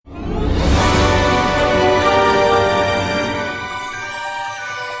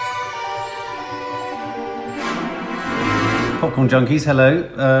Popcorn Junkies,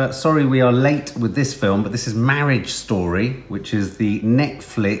 hello. Sorry we are late with this film, but this is Marriage Story, which is the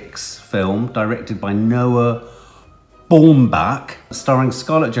Netflix film directed by Noah Baumbach, starring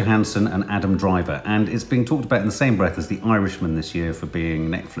Scarlett Johansson and Adam Driver. And it's being talked about in the same breath as The Irishman this year for being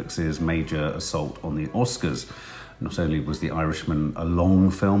Netflix's major assault on the Oscars. Not only was The Irishman a long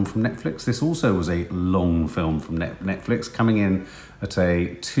film from Netflix, this also was a long film from Netflix, coming in at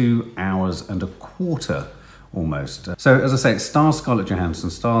a 2 hours and a quarter almost. So, as I say, it stars Scarlett Johansson,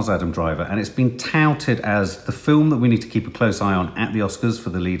 stars Adam Driver, and it's been touted as the film that we need to keep a close eye on at the Oscars for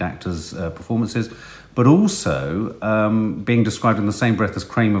the lead actors' performances, but also being described in the same breath as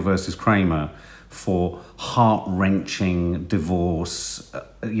Kramer versus Kramer for heart-wrenching divorce,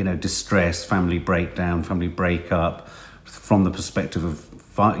 distress, family breakdown, family breakup, from the perspective of,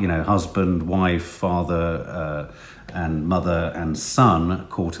 husband, wife, father, and mother and son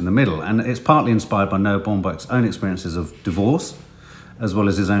caught in the middle. And it's partly inspired by Noah Baumbach's own experiences of divorce, as well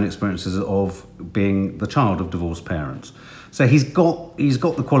as his own experiences of being the child of divorced parents. So he's got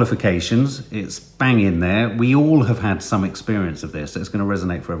the qualifications. It's bang in there. We all have had some experience of this. So it's going to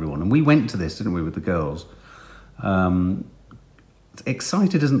resonate for everyone. And we went to this, didn't we, with the girls?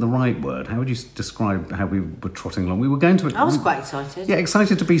 Excited isn't the right word. How would you describe how we were trotting along? We were going to it. I was quite excited. Yeah,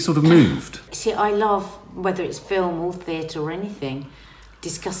 excited to be sort of moved. See, I love, whether it's film or theatre or anything,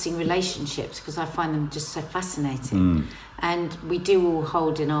 discussing relationships, because I find them just so fascinating. And we do all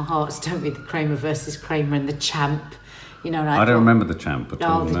hold in our hearts, don't we, the Kramer versus Kramer and the Champ. And I don't remember the Champ at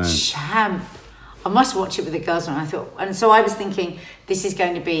all. Oh, the Champ. I must watch it with the girls. And so I was thinking, this is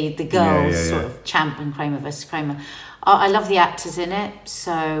going to be the girls sort of Champ and Kramer versus Kramer. I love the actors in it,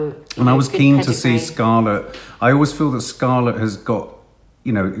 so... And I was keen to see Scarlett. I always feel that Scarlett has got,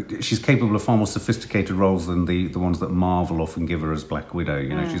 she's capable of far more sophisticated roles than the ones that Marvel often give her as Black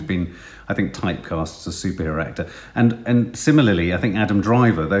Widow. She's been, I think, typecast as a superhero actor. And similarly, I think Adam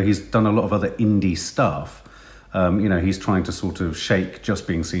Driver, though he's done a lot of other indie stuff, he's trying to sort of shake just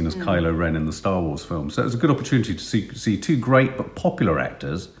being seen as Kylo Ren in the Star Wars film. So it was a good opportunity to see two great but popular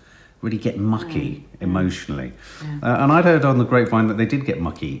actors really get mucky emotionally. And I'd heard on the grapevine that they did get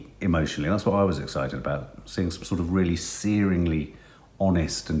mucky emotionally. That's what I was excited about, seeing some sort of really searingly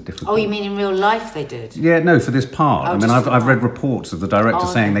honest and difficult... Oh, you mean in real life they did? Yeah, no, for this part. I've read reports of the director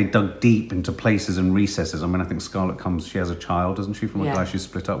saying they dug deep into places and recesses. I think Scarlett she has a child, doesn't she, from a guy she's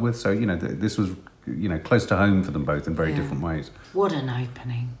split up with. So, this was, close to home for them both in very different ways. What an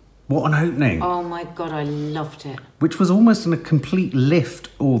opening. What an opening. Oh my God, I loved it. Which was almost a complete lift,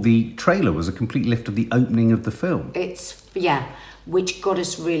 or the trailer was a complete lift of the opening of the film. Which got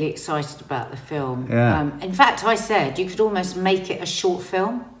us really excited about the film. Yeah. In fact, I said you could almost make it a short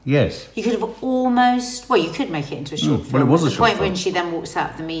film. Yes. You could have you could make it into a short film. Well, it was a short film. The point when she then walks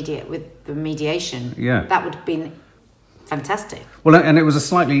out of the mediation, that would have been fantastic. Well, and it was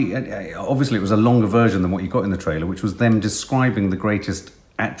obviously it was a longer version than what you got in the trailer, which was them describing the greatest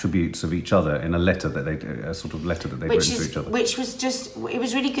attributes of each other in a letter that they'd written to each other. Which was it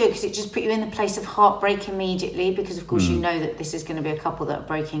was really good, because it just put you in the place of heartbreak immediately, because of course you know that this is going to be a couple that are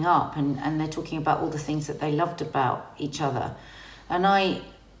breaking up, and they're talking about all the things that they loved about each other. And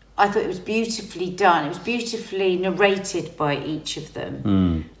I thought it was beautifully done. It was beautifully narrated by each of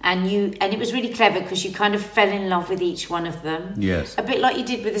them. And it was really clever, because you kind of fell in love with each one of them. Yes. A bit like you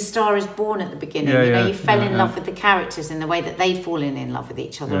did with A Star Is Born at the beginning. You fell in love with the characters in the way that they'd fallen in love with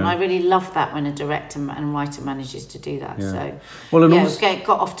each other. And I really love that when a director and writer manages to do that. Yeah. So, it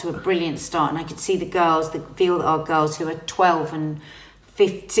got off to a brilliant start. And I could see the girls, the VLR girls who are 12 and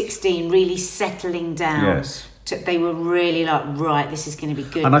 16, really settling down. Yes. They were really like, right, this is going to be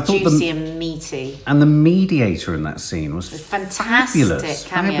good, and I thought juicy and meaty. And the mediator in that scene was fantastic.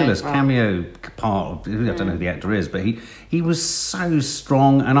 Fabulous cameo part. I don't know who the actor is, but he was so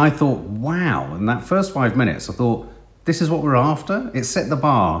strong. And I thought, wow, in that first 5 minutes, I thought, this is what we're after. It set the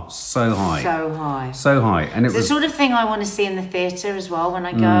bar so high. And it's the sort of thing I want to see in the theatre as well. When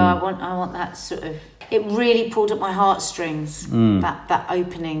I go, I want that sort of... It really pulled at my heartstrings, that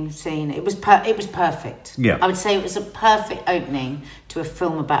opening scene. It was perfect. Yeah. I would say it was a perfect opening to a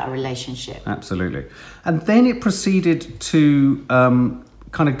film about a relationship. Absolutely. And then it proceeded to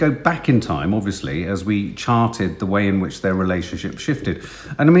kind of go back in time, obviously, as we charted the way in which their relationship shifted.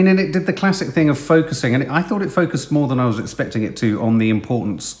 And it did the classic thing of focusing, and I thought it focused more than I was expecting it to, on the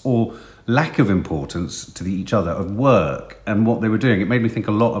importance or lack of importance to each other of work and what they were doing. It made me think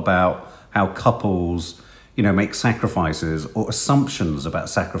a lot about how couples, make sacrifices or assumptions about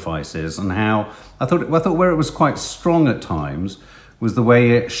sacrifices, and how I thought where it was quite strong at times was the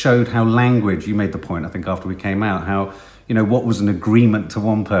way it showed how language, you made the point, I think, after we came out, how, what was an agreement to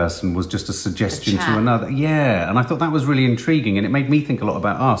one person was just a suggestion to another. Yeah, and I thought that was really intriguing, and it made me think a lot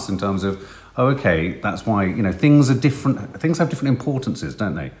about us in terms of, oh, okay, that's why, things are different. Things have different importances,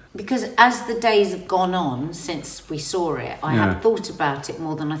 don't they? Because as the days have gone on since we saw it, I have thought about it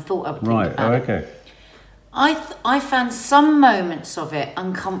more than I thought I would think about it. Okay. I found some moments of it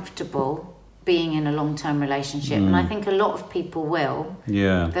uncomfortable being in a long-term relationship, and I think a lot of people will.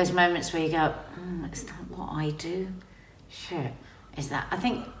 Yeah. Those moments where you go, is that what I do? Shit, is that? I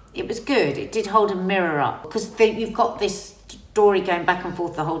think it was good. It did hold a mirror up, because you've got this story going back and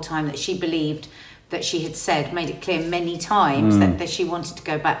forth the whole time that she believed that she had made it clear many times that she wanted to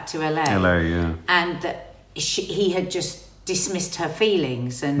go back to LA. LA, yeah. And that he had just dismissed her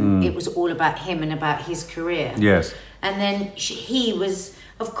feelings, and it was all about him and about his career. Yes. And then he was,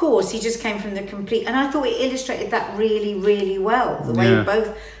 of course, he just came from the complete, and I thought it illustrated that really, really well, the way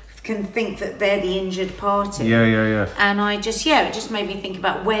both can think that they're the injured party. Yeah. And it just made me think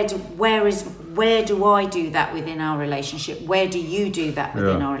about where do I do that within our relationship? Where do you do that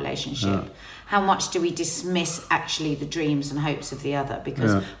within our relationship? How much do we dismiss actually the dreams and hopes of the other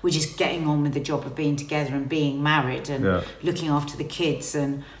because we're just getting on with the job of being together and being married and looking after the kids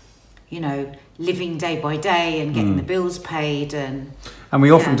and living day by day and getting the bills paid and we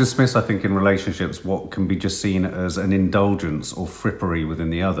often dismiss, I think, in relationships what can be just seen as an indulgence or frippery within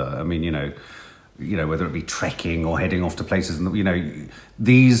the other. I mean, whether it be trekking or heading off to places, and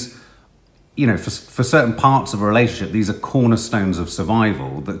these, for certain parts of a relationship, these are cornerstones of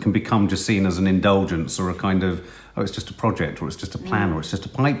survival that can become just seen as an indulgence or a kind of, oh, it's just a project or it's just a plan or it's just a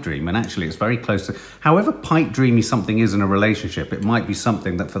pipe dream. And actually it's very close to, however pipe dreamy something is in a relationship, it might be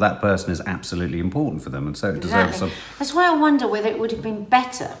something that for that person is absolutely important for them. And so it deserves some... That's why I wonder whether it would have been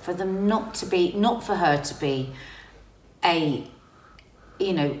better for them not for her to be a,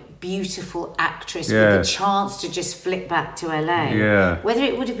 beautiful actress with a chance to just flip back to LA. Yeah. Whether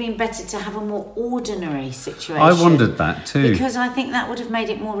it would have been better to have a more ordinary situation. I wondered that too. Because I think that would have made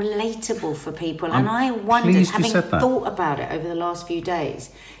it more relatable for people. And I wondered, having thought about it over the last few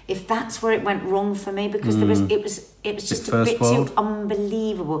days, if that's where it went wrong for me, because it was just a bit too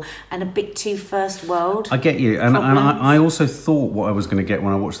unbelievable and a bit too first world. I get you. And I also thought what I was going to get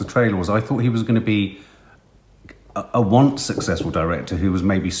when I watched the trailer was I thought he was going to be a once successful director who was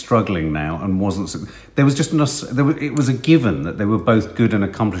maybe struggling now and wasn't. There was just it was a given that they were both good and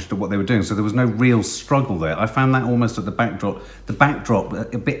accomplished at what they were doing, so there was no real struggle there. I found that almost at the backdrop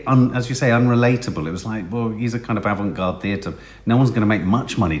a bit as you say, unrelatable. It was like, well, he's a kind of avant-garde theatre. No one's going to make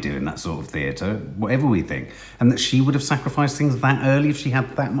much money doing that sort of theatre, whatever we think. And that she would have sacrificed things that early if she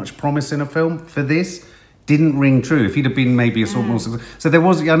had that much promise in a film for this didn't ring true. If he'd have been maybe a sort of more... So there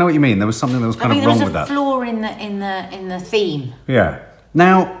was... I know what you mean. There was something that was kind of wrong with that. There was a flaw in the theme. Yeah.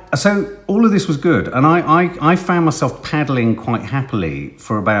 Now, so all of this was good. And I found myself paddling quite happily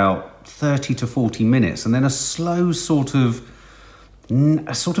for about 30 to 40 minutes. And then a slow sort of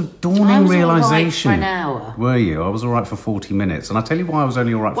dawning realisation. I was all right for an hour. Were you? I was all right for 40 minutes. And I'll tell you why I was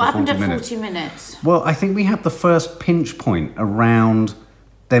only all right for 40 minutes. What happened at 40 minutes? Well, I think we had the first pinch point around...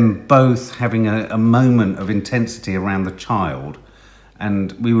 them both having a moment of intensity around the child,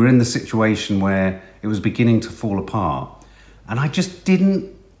 and we were in the situation where it was beginning to fall apart, and I just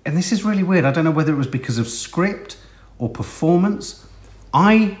didn't, and this is really weird, I don't know whether it was because of script or performance.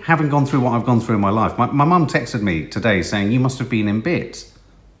 I haven't gone through what I've gone through in my life. My mum texted me today saying, you must have been in bits,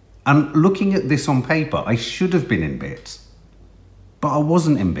 and looking at this on paper, I should have been in bits. But I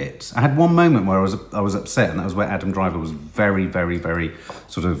wasn't in bits. I had one moment where I was upset, and that was where Adam Driver was very, very, very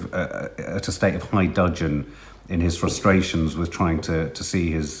sort of at a state of high dudgeon in his frustrations with trying to see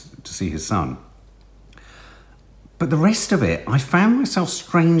his son. But the rest of it, I found myself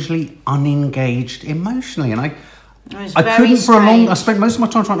strangely unengaged emotionally, and I couldn't for a long. I spent most of my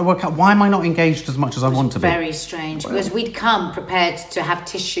time trying to work out why am I not engaged as much as I want to be. Very strange, because we'd come prepared to have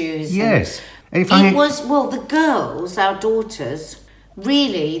tissues. Yes, the girls, our daughters.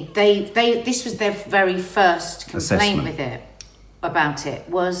 Really, this was their very first complaint about it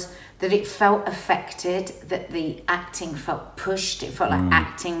was that it felt affected, that the acting felt pushed, it felt like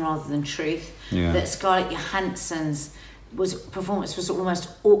acting rather than truth, that Scarlett Johansson's performance was almost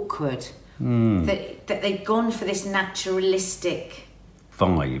awkward, that they'd gone for this naturalistic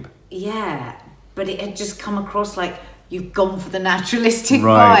vibe. Yeah, but it had just come across like you've gone for the naturalistic vibe.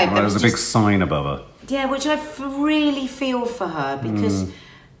 Right, there was a big sign above her. Yeah, which I really feel for her because,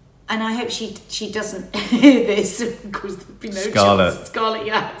 and I hope she doesn't hear this. Of course, there'd be no chance. Scarlett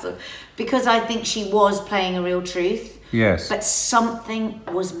Johansson, because I think she was playing a real truth. Yes, but something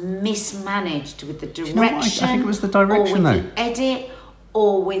was mismanaged with the direction. I think it was the direction, or with the edit,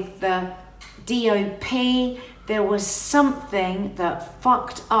 or with the DOP. there was something that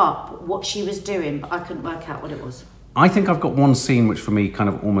fucked up what she was doing, but I couldn't work out what it was. I think I've got one scene which for me kind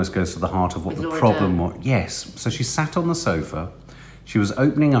of almost goes to the heart of what With the Laura problem Dern. was. Yes. So she sat on the sofa. She was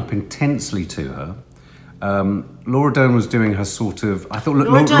opening up intensely to her. Laura Dern was doing her sort of... I thought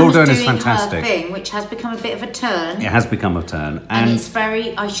Laura Dern was is doing fantastic. her thing, which has become a bit of a turn. It has become a turn. And it's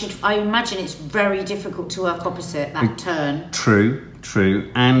very... I imagine it's very difficult to work opposite that turn.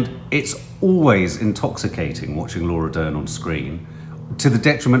 True. And it's always intoxicating watching Laura Dern on screen, to the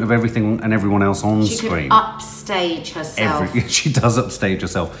detriment of everything and everyone else on She screen. could upstage herself. She does upstage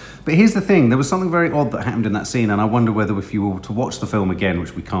herself. But here's the thing, there was something very odd that happened in that scene, and I wonder whether if you were to watch the film again,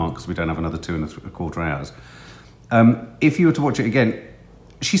 which we can't because we don't have another 2.25 hours, if you were to watch it again,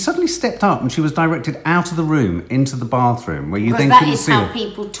 she suddenly stepped up and she was directed out of the room into the bathroom where you Because then couldn't that is see how her.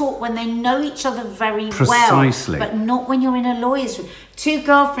 people talk when they know each other very Precisely. well. But not when you're in a lawyer's room. Two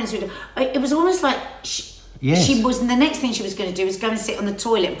girlfriends would... It was almost like... Yes. She was, and the next thing she was going to do was go and sit on the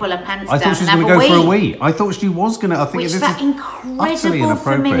toilet and pull her pants I down thought she was and going have to a go for a wee. wee. I thought she was going to. I think Which this that is utterly incredible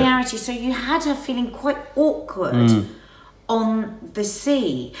inappropriate. familiarity. So you had her feeling quite awkward on the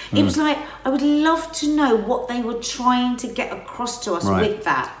sea. It was like, I would love to know what they were trying to get across to us Right. with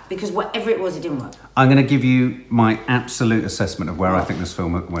that, because whatever it was, it didn't work. I'm going to give you my absolute assessment of where I think this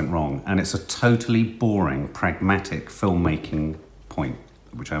film went wrong, and it's a totally boring, pragmatic filmmaking point,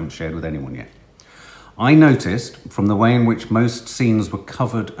 which I haven't shared with anyone yet. I noticed from the way in which most scenes were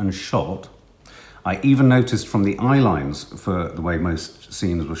covered and shot, I even noticed from the eye lines for the way most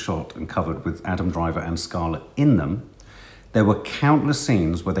scenes were shot and covered with Adam Driver and Scarlett in them, there were countless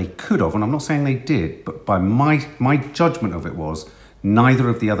scenes where they could have, and I'm not saying they did, but by my judgment of it was, neither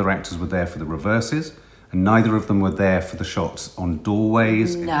of the other actors were there for the reverses, and neither of them were there for the shots on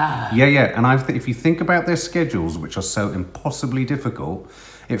doorways. No. Yeah. And if you think about their schedules, which are so impossibly difficult,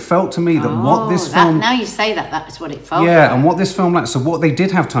 it felt to me that what this film... Now you say that, that's what it felt Yeah, like. and what this film... So what they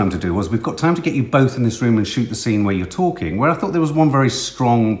did have time to do was, we've got time to get you both in this room and shoot the scene where you're talking, where I thought there was one very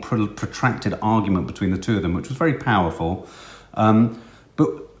strong, protracted argument between the two of them, which was very powerful. But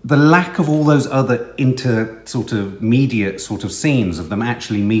the lack of all those other intermediate sort of scenes of them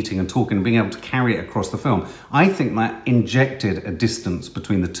actually meeting and talking and being able to carry it across the film, I think that injected a distance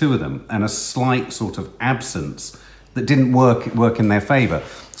between the two of them and a slight sort of absence that didn't work in their favour.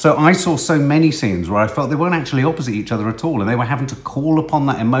 So I saw so many scenes where I felt they weren't actually opposite each other at all, and they were having to call upon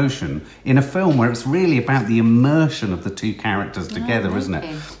that emotion in a film where it's really about the immersion of the two characters together, isn't it?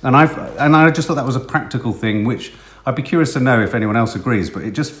 And I just thought that was a practical thing, which I'd be curious to know if anyone else agrees, but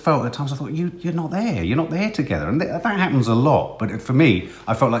it just felt at times, I thought, you're not there together. And that happens a lot, but for me,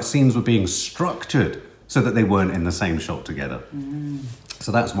 I felt like scenes were being structured so that they weren't in the same shot together.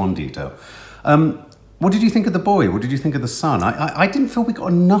 So that's one detail. What did you think of the boy? What did you think of the son? I didn't feel we got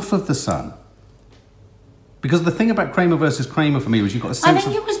enough of the son. Because the thing about Kramer versus Kramer for me was you got a sense I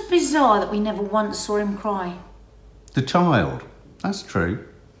think it was bizarre that we never once saw him cry. the child. That's true.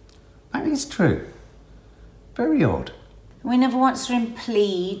 That is true. Very odd. We never once saw him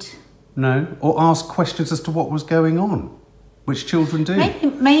plead. No, or ask questions as to what was going on, which children do.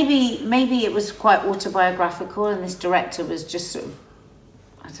 Maybe it was quite autobiographical, and this director was just sort of,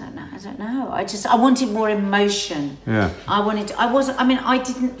 I don't know. I wanted more emotion. Yeah. I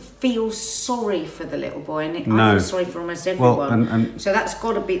didn't feel sorry for the little boy, and No. I feel sorry for almost everyone. Well, and so there's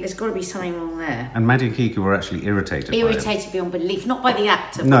got to be something wrong there. And Maddie and Kiki were actually irritated by it. Irritated beyond belief, not by the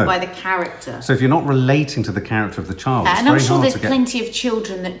actor, No. but by the character. So if you're not relating to the character of the child, it's And I'm very sure hard there's to get... plenty of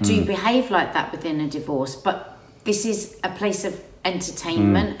children that do behave like that within a divorce, but this is a place of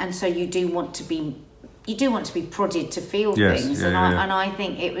entertainment, and so you do want to be prodded to feel Yes, things, yeah, and yeah. I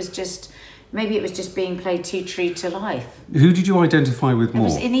think it was just being played too true to life. Who did you identify with more?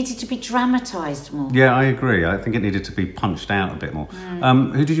 It needed to be dramatised more. Yeah, I agree. I think it needed to be punched out a bit more.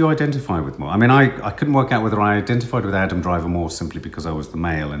 Who did you identify with more? I mean, I couldn't work out whether I identified with Adam Driver more simply because I was the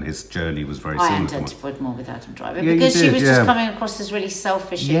male and his journey was very I similar to mine. identified more with Adam Driver Yeah, you because she did, was yeah. just coming across as really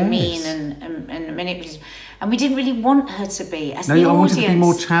selfish and mean and manipulative, and we didn't really want her to be. As No, the I audience, wanted to be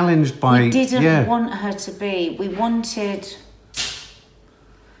more challenged by... we didn't yeah. want her to be. We wanted.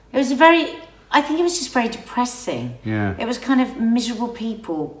 I think it was just very depressing. Yeah. It was kind of miserable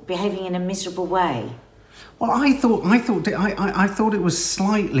people behaving in a miserable way. Well, I thought it was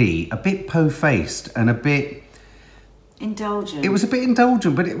slightly a bit po-faced and a bit... Indulgent. It was a bit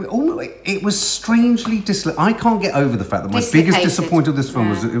indulgent, but it was strangely I can't get over the fact that my biggest Dislocated. disappointment of this film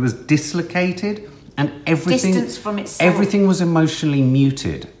was Yeah. that it was dislocated and everything... Distance from itself. Everything was emotionally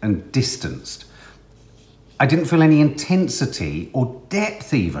muted and distanced. I didn't feel any intensity or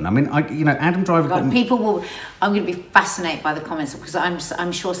depth even. I mean, Adam Driver... God, I'm going to be fascinated by the comments because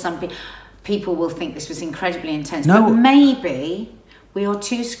I'm sure some people... people will think this was incredibly intense. No. But maybe we are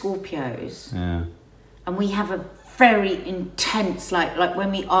two Scorpios, and we have a very intense, like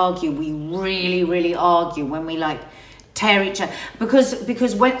when we argue, we really, really argue. When we like tear each other,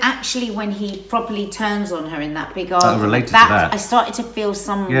 because when he properly turns on her in that big argument, related to that. I started to feel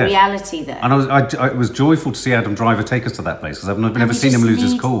some reality there. And I was joyful to see Adam Driver take us to that place, because I've never seen him lose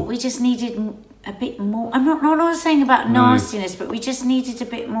his cool. We just needed a bit more. I'm not saying about nastiness, but we just needed a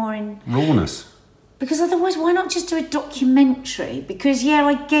bit more in rawness. Because otherwise, why not just do a documentary? Because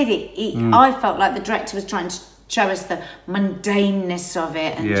I get it. I felt like the director was trying to show us the mundaneness of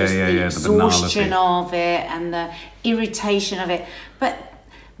it, and the exhaustion of it, and the irritation of it. But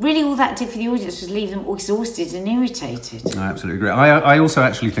really, all that did for the audience was leave them exhausted and irritated. I absolutely agree. I also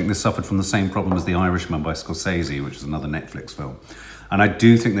actually think this suffered from the same problem as The Irishman by Scorsese, which is another Netflix film. And I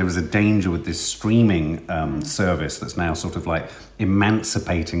do think there is a danger with this streaming service that's now sort of like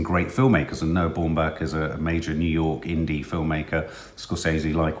emancipating great filmmakers. And Noah Baumbach is a major New York indie filmmaker,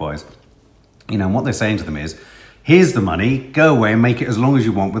 Scorsese likewise. And what they're saying to them is, here's the money, go away and make it as long as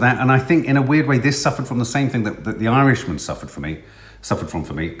you want with that. And I think in a weird way, this suffered from the same thing that The Irishman suffered from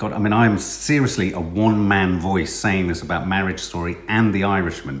for me. God, I mean, I am seriously a one-man voice saying this about Marriage Story and The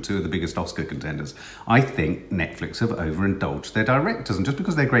Irishman, two of the biggest Oscar contenders. I think Netflix have overindulged their directors, and just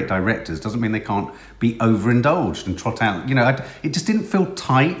because they're great directors doesn't mean they can't be overindulged and trot out. It just didn't feel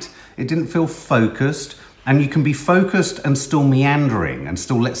tight. It didn't feel focused. And you can be focused and still meandering and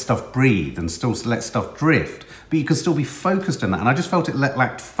still let stuff breathe and still let stuff drift. But you can still be focused in that. And I just felt it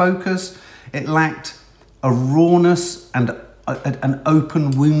lacked focus. It lacked a rawness and an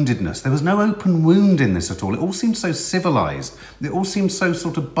open woundedness. There was no open wound in this at all. It all seemed so civilized. It all seemed so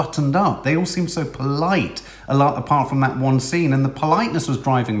sort of buttoned up. They all seemed so polite, a lot apart from that one scene. And the politeness was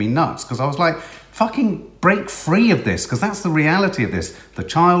driving me nuts, because I was like, fucking break free of this, because that's the reality of this. The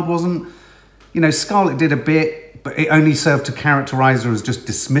child wasn't... Scarlett did a bit, but it only served to characterise her as just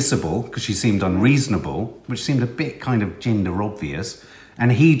dismissible, because she seemed unreasonable, which seemed a bit kind of gender obvious.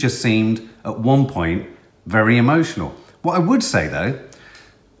 And he just seemed, at one point, very emotional. What I would say, though,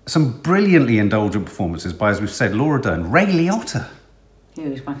 some brilliantly indulgent performances by, as we've said, Laura Dern. Ray Liotta. He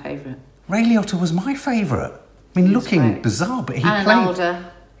was my favourite. Ray Liotta was my favourite. I mean, looking bizarre, but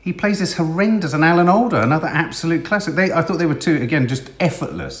he plays this horrendous, and Alan Alda, another absolute classic. I thought they were two, again, just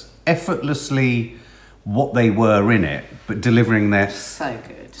effortlessly what they were in it, but delivering their... So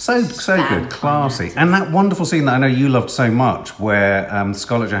good. So good, classy. And that wonderful scene that I know you loved so much, where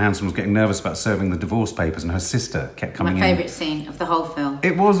Scarlett Johansson was getting nervous about serving the divorce papers, and her sister kept coming in. My favourite scene of the whole film.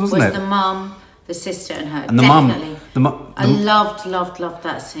 It wasn't it? Was the mum, the sister and her. And the Definitely. mum. I loved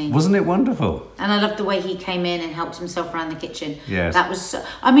that scene. Wasn't it wonderful? And I loved the way he came in and helped himself around the kitchen. Yes. That was so...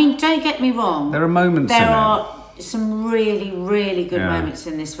 I mean, don't get me wrong. There are moments in There it. are some really, really good moments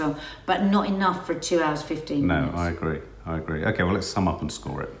in this film, but not enough for 2 hours, 15 minutes. No, I agree. Okay, well, let's sum up and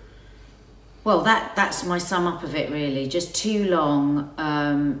score it. Well, that's my sum up of it, really. Just too long.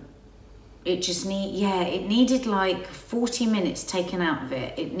 It needed like 40 minutes taken out of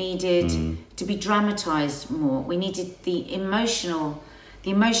it. It needed to be dramatised more. We needed the emotion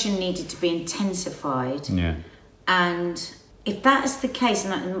needed to be intensified. Yeah. And if that is the case,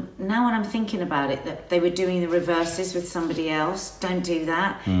 and now when I'm thinking about it, that they were doing the reverses with somebody else, don't do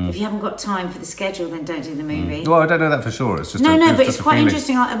that. If you haven't got time for the schedule, then don't do the movie. Well, I don't know that for sure. It's just but it's quite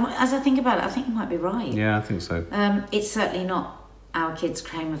interesting. As I think about it, I think you might be right. Yeah, I think so. It's certainly not Our Kids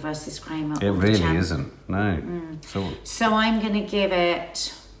Kramer versus Kramer. It really isn't. No. So I'm going to give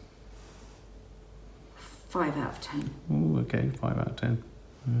it 5 out of 10. Ooh, okay, 5 out of 10.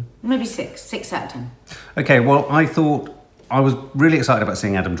 Yeah. Maybe 6 out of 10. Okay, well, I was really excited about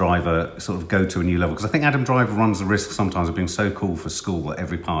seeing Adam Driver sort of go to a new level, because I think Adam Driver runs the risk sometimes of being so cool for school that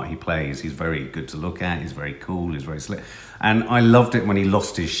every part he plays, he's very good to look at, he's very cool, he's very slick. And I loved it when he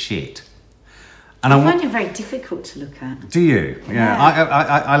lost his shit. And I find it very difficult to look at. Do you? Yeah.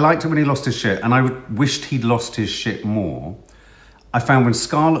 I liked it when he lost his shit, and I wished he'd lost his shit more. I found when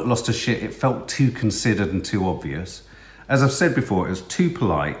Scarlett lost her shit, it felt too considered and too obvious. As I've said before, it was too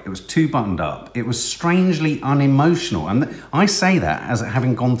polite, it was too buttoned up, it was strangely unemotional. And I say that as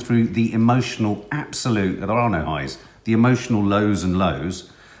having gone through the emotional absolute, there are no highs, the emotional lows and lows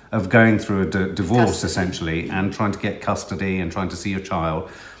of going through a divorce, essentially, and trying to get custody and trying to see your child.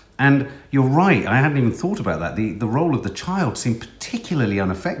 And you're right, I hadn't even thought about that. The role of the child seemed particularly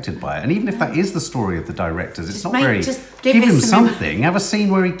unaffected by it. And even if that is the story of the directors, it's not very... Give him something. Have a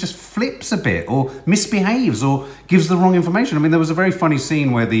scene where he just flips a bit or misbehaves or gives the wrong information. I mean, there was a very funny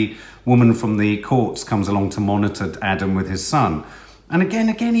scene where the woman from the courts comes along to monitor Adam with his son. And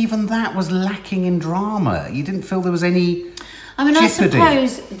again, even that was lacking in drama. You didn't feel there was any... I mean, jeopardy. I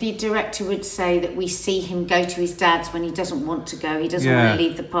suppose the director would say that we see him go to his dad's when he doesn't want to go. He doesn't want to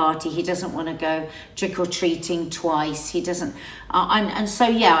leave the party. He doesn't want to go trick-or-treating twice. He doesn't... and so,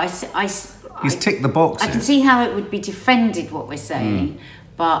 yeah, He's ticked the boxes. I can see how it would be defended, what we're saying,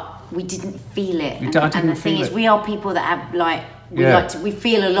 but we didn't feel it. And the thing is, we are people that have, like... We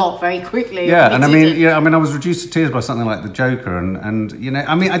feel a lot very quickly. Yeah, and I mean, I was reduced to tears by something like The Joker, and you know,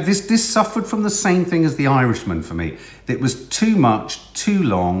 I mean, this suffered from the same thing as The Irishman for me. It was too much, too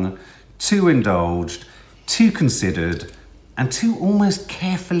long, too indulged, too considered, and too almost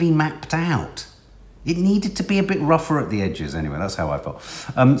carefully mapped out. It needed to be a bit rougher at the edges. Anyway, that's how I felt.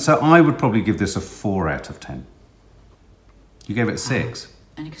 So I would probably give this a 4 out of 10. You gave it a 6.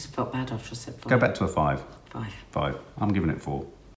 Only because I felt bad after I said 5. Go back to a 5. 5. 5. I'm giving it 4.